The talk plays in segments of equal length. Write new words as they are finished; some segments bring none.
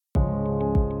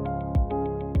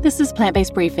This is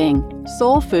Plant-Based Briefing,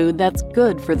 Soul Food That's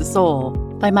Good for the Soul,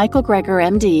 by Michael Greger,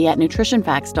 MD at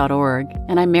nutritionfacts.org.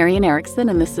 And I'm Marian Erickson,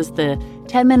 and this is the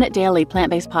 10-minute daily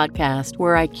plant-based podcast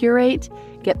where I curate,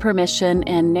 get permission,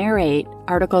 and narrate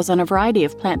articles on a variety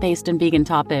of plant-based and vegan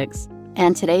topics.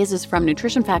 And today's is from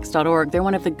nutritionfacts.org. They're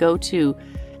one of the go-to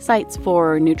sites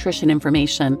for nutrition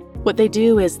information. What they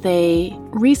do is they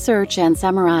research and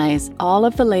summarize all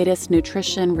of the latest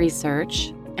nutrition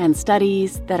research and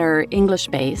studies that are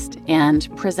English-based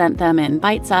and present them in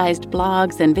bite-sized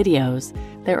blogs and videos.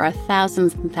 There are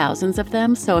thousands and thousands of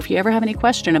them, so if you ever have any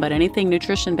question about anything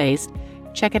nutrition-based,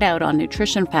 check it out on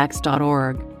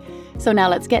nutritionfacts.org. So now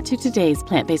let's get to today's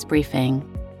plant-based briefing.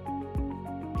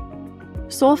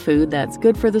 Soul Food That's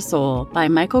Good for the Soul by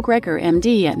Michael Greger,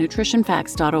 MD at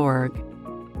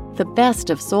nutritionfacts.org. The best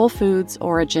of soul food's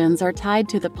origins are tied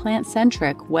to the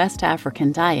plant-centric West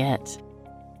African diet.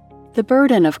 The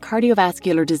burden of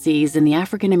cardiovascular disease in the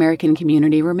African American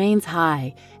community remains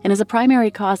high and is a primary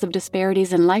cause of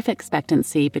disparities in life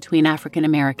expectancy between African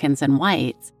Americans and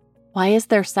whites. Why is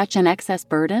there such an excess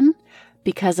burden?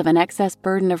 Because of an excess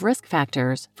burden of risk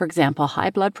factors, for example, high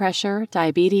blood pressure,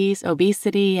 diabetes,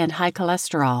 obesity, and high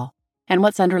cholesterol. And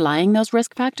what's underlying those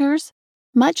risk factors?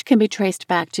 Much can be traced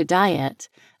back to diet.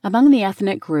 Among the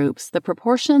ethnic groups, the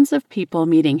proportions of people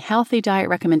meeting healthy diet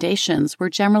recommendations were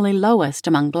generally lowest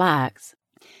among Blacks.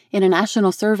 In a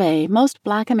national survey, most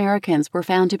Black Americans were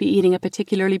found to be eating a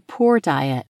particularly poor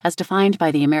diet, as defined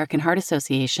by the American Heart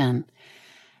Association.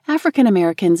 African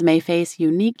Americans may face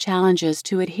unique challenges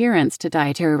to adherence to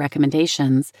dietary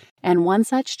recommendations, and one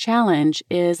such challenge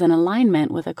is an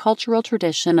alignment with a cultural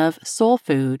tradition of soul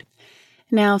food.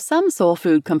 Now, some soul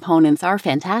food components are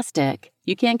fantastic.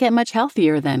 You can't get much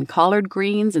healthier than collard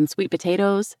greens and sweet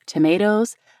potatoes,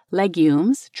 tomatoes,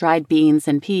 legumes, dried beans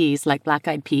and peas like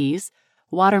black-eyed peas,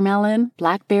 watermelon,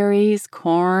 blackberries,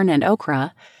 corn, and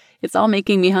okra. It's all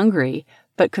making me hungry.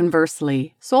 But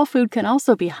conversely, soul food can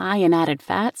also be high in added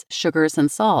fats, sugars,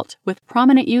 and salt, with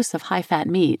prominent use of high-fat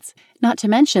meats, not to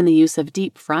mention the use of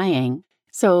deep frying.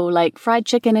 So, like fried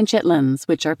chicken and chitlins,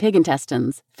 which are pig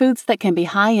intestines, foods that can be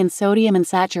high in sodium and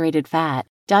saturated fat,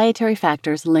 dietary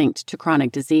factors linked to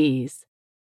chronic disease.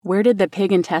 Where did the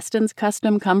pig intestines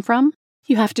custom come from?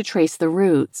 You have to trace the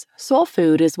roots. Soul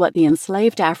food is what the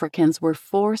enslaved Africans were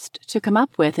forced to come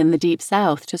up with in the Deep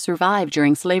South to survive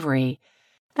during slavery.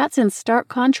 That's in stark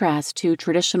contrast to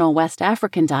traditional West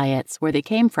African diets where they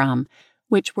came from,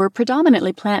 which were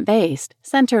predominantly plant-based,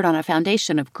 centered on a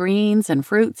foundation of greens and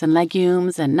fruits and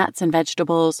legumes and nuts and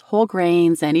vegetables, whole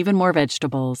grains, and even more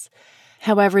vegetables.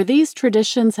 However, these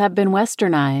traditions have been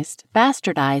westernized,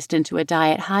 bastardized into a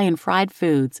diet high in fried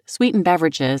foods, sweetened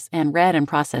beverages, and red and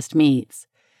processed meats.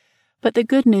 But the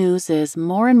good news is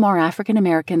more and more African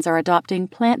Americans are adopting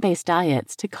plant-based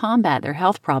diets to combat their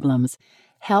health problems,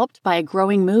 helped by a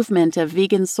growing movement of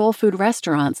vegan soul food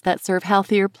restaurants that serve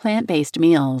healthier plant-based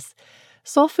meals.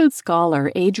 Soul food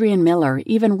scholar Adrian Miller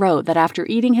even wrote that after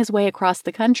eating his way across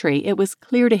the country, it was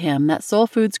clear to him that soul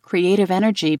food's creative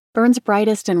energy burns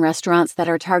brightest in restaurants that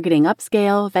are targeting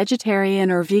upscale,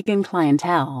 vegetarian, or vegan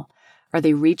clientele. Are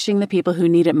they reaching the people who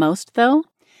need it most, though?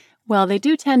 Well, they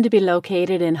do tend to be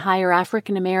located in higher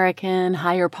African American,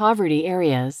 higher poverty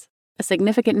areas. A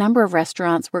significant number of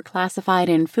restaurants were classified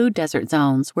in food desert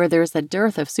zones where there's a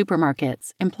dearth of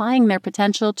supermarkets, implying their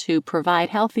potential to provide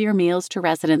healthier meals to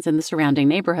residents in the surrounding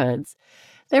neighborhoods.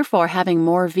 Therefore, having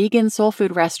more vegan soul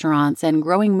food restaurants and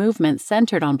growing movements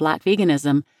centered on Black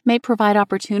veganism may provide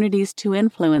opportunities to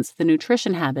influence the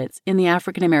nutrition habits in the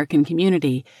African American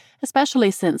community, especially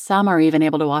since some are even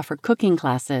able to offer cooking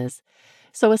classes.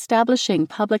 So establishing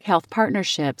public health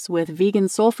partnerships with vegan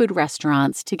soul food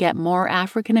restaurants to get more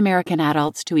African American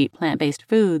adults to eat plant-based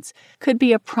foods could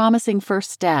be a promising first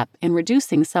step in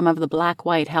reducing some of the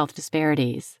Black-white health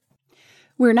disparities.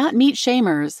 "We're not meat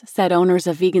shamers," said owners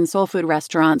of vegan soul food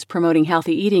restaurants promoting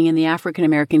healthy eating in the African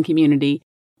American community.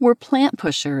 "We're plant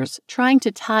pushers, trying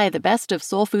to tie the best of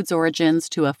soul food's origins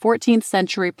to a 14th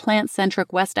century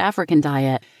plant-centric West African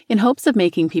diet in hopes of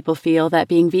making people feel that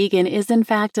being vegan is in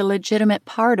fact a legitimate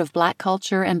part of Black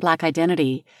culture and Black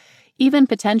identity, even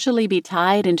potentially be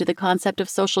tied into the concept of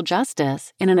social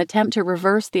justice in an attempt to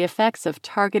reverse the effects of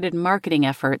targeted marketing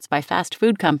efforts by fast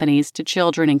food companies to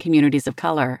children and communities of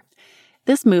color."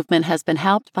 This movement has been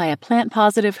helped by a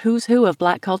plant-positive who's who of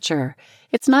Black culture.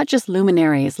 It's not just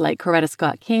luminaries like Coretta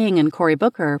Scott King and Cory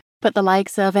Booker, but the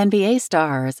likes of NBA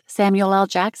stars, Samuel L.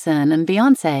 Jackson and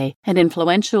Beyoncé, and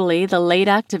influentially the late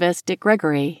activist Dick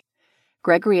Gregory.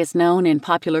 Gregory is known in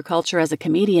popular culture as a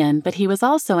comedian, but he was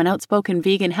also an outspoken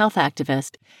vegan health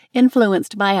activist,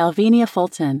 influenced by Alvenia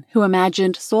Fulton, who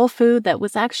imagined soul food that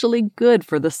was actually good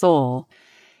for the soul.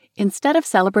 Instead of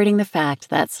celebrating the fact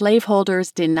that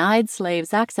slaveholders denied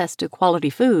slaves access to quality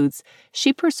foods,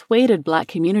 she persuaded Black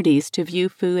communities to view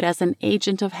food as an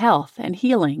agent of health and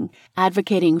healing,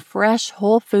 advocating fresh,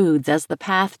 whole foods as the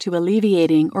path to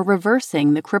alleviating or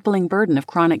reversing the crippling burden of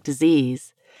chronic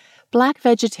disease. Black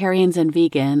vegetarians and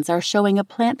vegans are showing a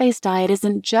plant-based diet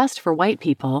isn't just for white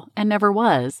people, and never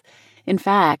was. In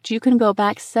fact, you can go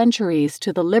back centuries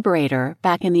to The Liberator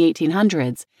back in the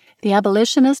 1800s, the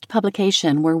abolitionist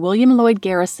publication where William Lloyd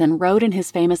Garrison wrote in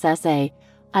his famous essay,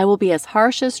 "I will be as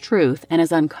harsh as truth and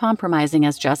as uncompromising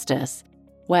as justice."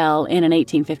 Well, in an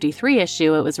 1853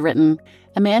 issue, it was written,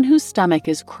 "A man whose stomach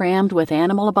is crammed with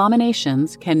animal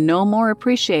abominations can no more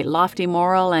appreciate lofty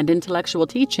moral and intellectual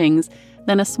teachings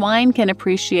than a swine can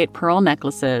appreciate pearl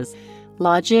necklaces.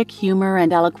 Logic, humor,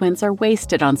 and eloquence are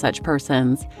wasted on such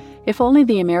persons. If only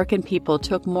the American people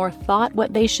took more thought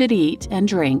what they should eat and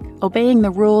drink, obeying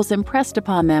the rules impressed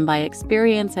upon them by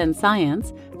experience and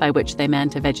science," by which they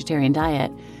meant a vegetarian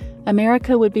diet,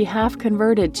 "America would be half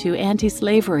converted to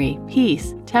anti-slavery,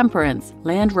 peace, temperance,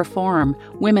 land reform,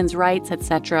 women's rights,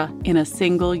 etc. in a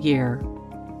single year."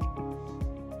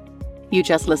 You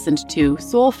just listened to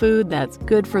Soul Food That's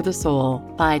Good for the Soul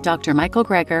by Dr. Michael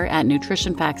Greger at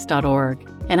nutritionfacts.org.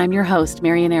 And I'm your host,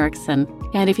 Marian Erickson.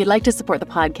 And if you'd like to support the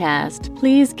podcast,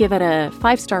 please give it a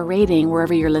 5-star rating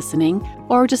wherever you're listening,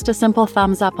 or just a simple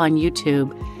thumbs up on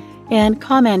YouTube. And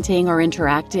commenting or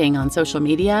interacting on social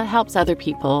media helps other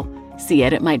people see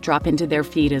it. It might drop into their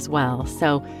feed as well.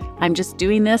 So I'm just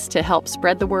doing this to help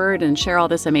spread the word and share all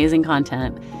this amazing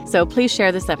content. So please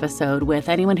share this episode with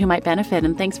anyone who might benefit,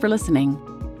 and thanks for listening.